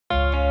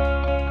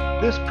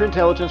This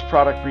PRINTelligence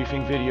product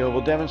briefing video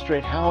will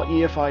demonstrate how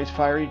EFI's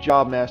Fiery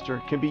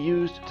JobMaster can be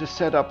used to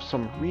set up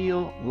some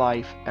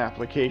real-life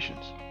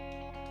applications.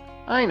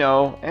 I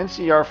know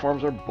NCR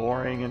Forms are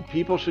boring and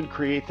people should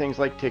create things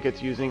like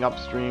tickets using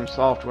upstream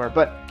software,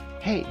 but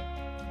hey,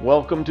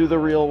 welcome to the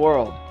real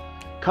world.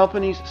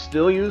 Companies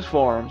still use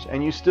forms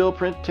and you still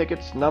print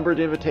tickets, numbered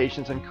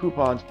invitations, and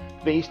coupons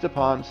based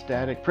upon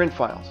static print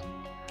files.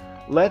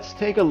 Let's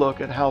take a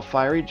look at how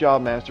Fiery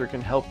JobMaster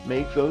can help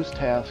make those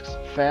tasks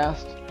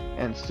fast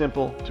and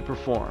simple to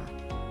perform.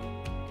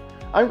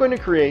 I'm going to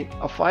create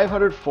a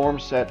 500 form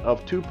set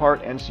of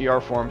two-part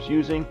NCR forms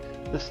using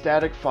the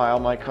static file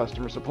my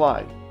customer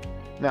supplied.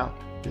 Now,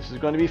 this is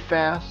going to be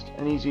fast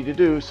and easy to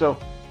do, so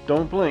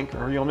don't blink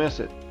or you'll miss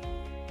it.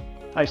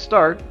 I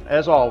start,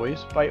 as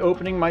always, by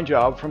opening my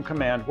job from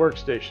Command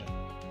Workstation.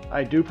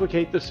 I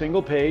duplicate the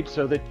single page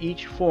so that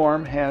each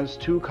form has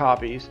 2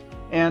 copies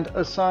and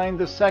assign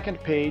the second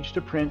page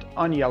to print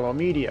on yellow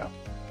media.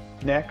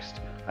 Next,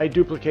 I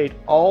duplicate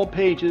all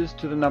pages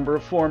to the number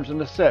of forms in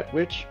the set,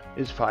 which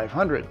is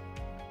 500.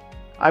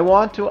 I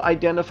want to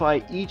identify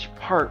each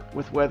part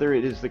with whether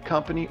it is the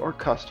company or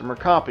customer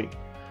copy.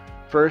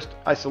 First,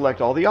 I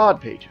select all the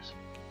odd pages.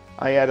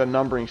 I add a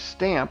numbering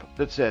stamp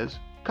that says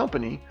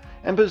company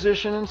and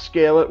position and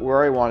scale it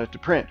where I want it to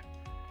print.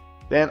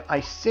 Then I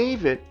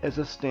save it as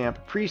a stamp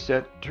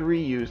preset to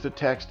reuse the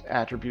text,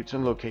 attributes,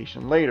 and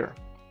location later.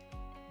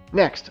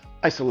 Next,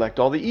 I select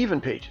all the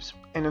even pages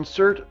and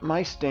insert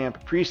my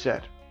stamp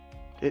preset.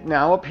 It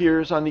now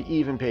appears on the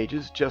even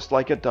pages just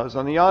like it does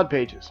on the odd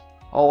pages.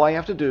 All I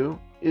have to do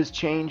is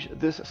change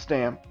this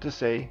stamp to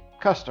say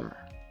customer.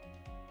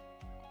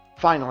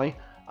 Finally,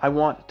 I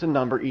want to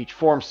number each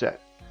form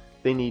set.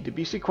 They need to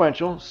be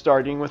sequential,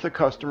 starting with a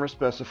customer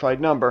specified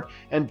number,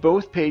 and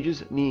both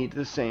pages need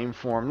the same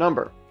form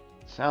number.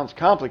 Sounds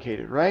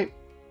complicated, right?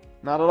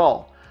 Not at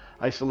all.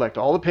 I select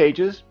all the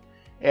pages,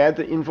 add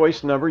the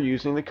invoice number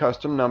using the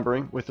custom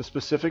numbering with a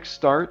specific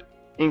start,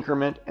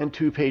 increment, and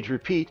 2-page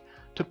repeat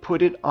to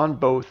put it on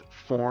both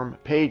form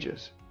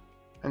pages.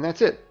 And that's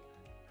it.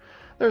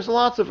 There's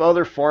lots of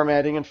other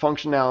formatting and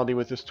functionality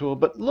with this tool,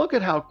 but look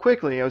at how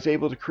quickly I was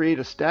able to create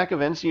a stack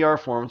of NCR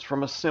forms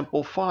from a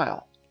simple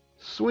file.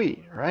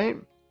 Sweet, right?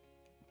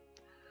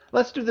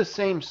 Let's do the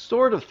same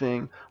sort of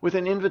thing with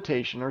an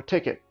invitation or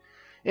ticket.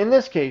 In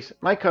this case,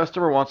 my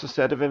customer wants a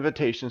set of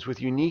invitations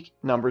with unique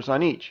numbers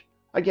on each.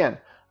 Again,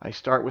 I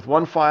start with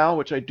one file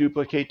which I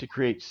duplicate to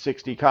create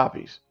 60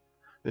 copies.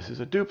 This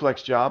is a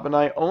duplex job and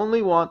I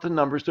only want the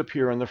numbers to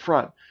appear in the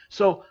front.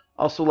 So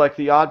I'll select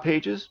the odd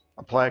pages,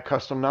 apply a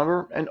custom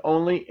number, and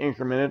only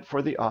increment it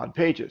for the odd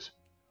pages.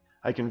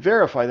 I can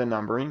verify the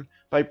numbering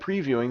by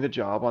previewing the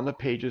job on the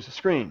pages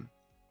screen.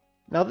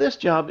 Now this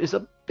job is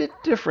a bit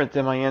different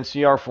than my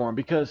NCR form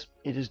because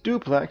it is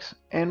duplex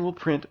and will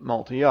print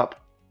multi-up.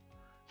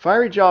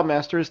 Fiery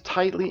JobMaster is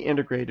tightly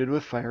integrated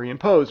with Fiery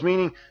Impose,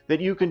 meaning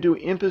that you can do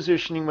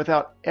impositioning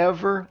without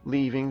ever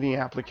leaving the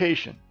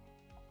application.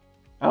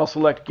 I'll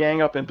select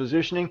Gang Up and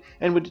Positioning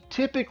and would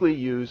typically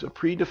use a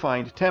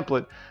predefined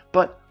template,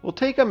 but will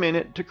take a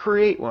minute to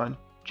create one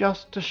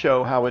just to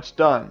show how it's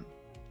done.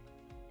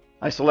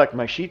 I select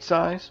my sheet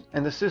size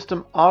and the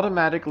system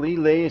automatically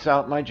lays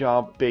out my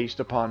job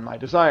based upon my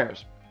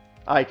desires.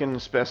 I can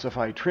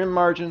specify trim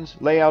margins,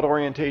 layout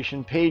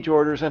orientation, page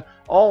orders, and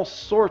all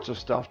sorts of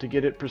stuff to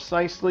get it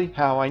precisely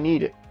how I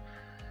need it.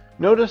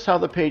 Notice how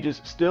the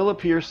pages still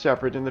appear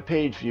separate in the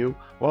page view,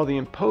 while the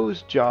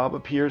imposed job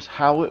appears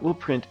how it will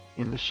print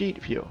in the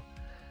sheet view.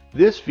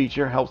 This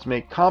feature helps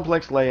make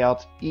complex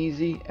layouts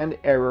easy and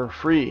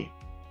error-free.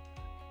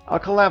 I'll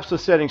collapse the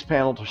settings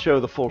panel to show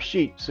the full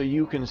sheet so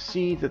you can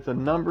see that the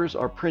numbers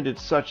are printed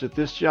such that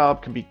this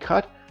job can be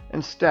cut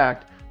and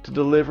stacked to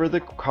deliver the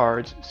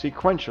cards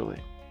sequentially.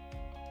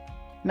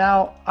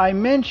 Now, I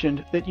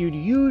mentioned that you'd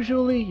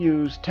usually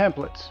use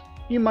templates.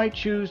 You might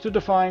choose to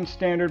define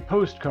standard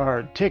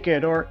postcard,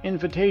 ticket, or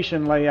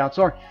invitation layouts,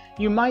 or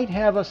you might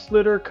have a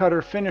slitter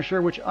cutter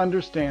finisher which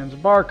understands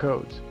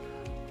barcodes.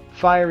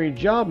 Fiery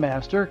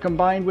JobMaster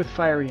combined with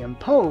Fiery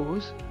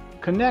Impose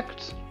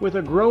connects with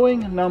a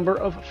growing number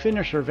of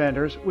finisher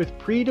vendors with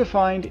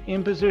predefined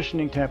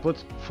impositioning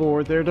templates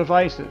for their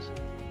devices.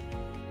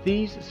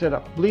 These set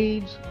up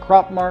bleeds,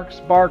 crop marks,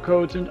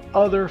 barcodes, and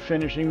other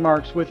finishing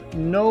marks with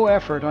no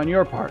effort on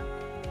your part.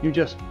 You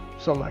just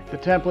select the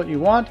template you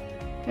want,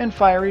 and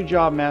Fiery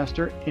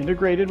JobMaster,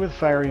 integrated with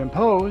Fiery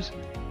Impose,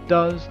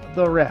 does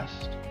the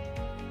rest.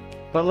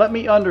 But let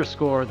me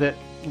underscore that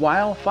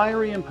while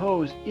Fiery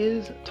Impose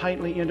is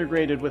tightly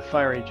integrated with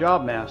Fiery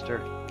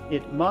JobMaster,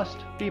 it must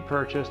be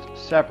purchased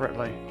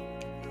separately.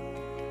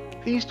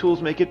 These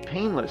tools make it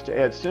painless to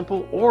add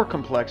simple or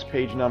complex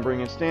page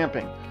numbering and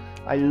stamping.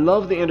 I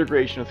love the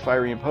integration with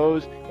Fiery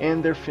Impose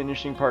and their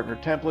finishing partner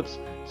templates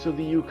so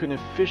that you can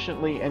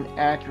efficiently and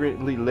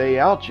accurately lay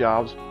out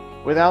jobs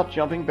without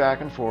jumping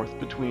back and forth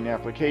between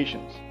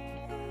applications.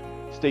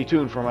 Stay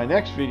tuned for my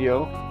next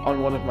video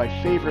on one of my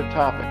favorite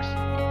topics,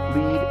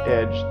 bleed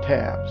edge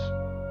tabs.